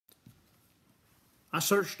I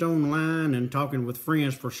searched online and talking with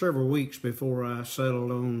friends for several weeks before I settled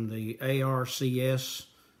on the ARCS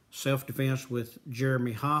self-defense with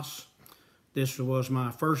Jeremy Haas. This was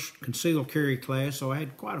my first concealed carry class, so I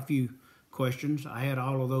had quite a few questions. I had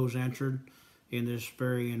all of those answered in this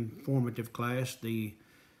very informative class. The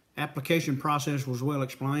application process was well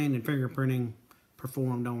explained and fingerprinting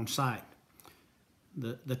performed on site.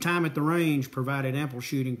 The time at the range provided ample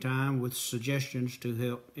shooting time with suggestions to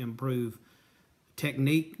help improve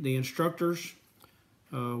technique. The instructors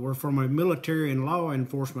were from a military and law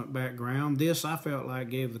enforcement background. This, I felt like,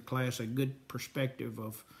 gave the class a good perspective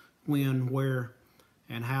of when, where,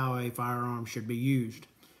 and how a firearm should be used.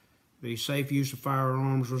 The safe use of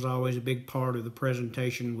firearms was always a big part of the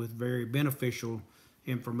presentation, with very beneficial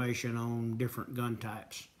information on different gun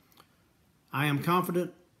types. I am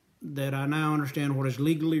confident that I now understand what is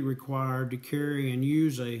legally required to carry and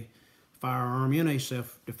use a firearm in a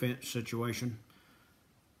self-defense situation.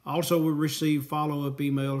 Also, we receive follow-up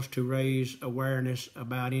emails to raise awareness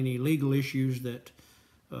about any legal issues that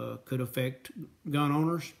could affect gun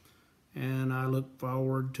owners, and I look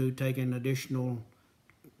forward to taking additional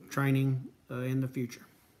training in the future.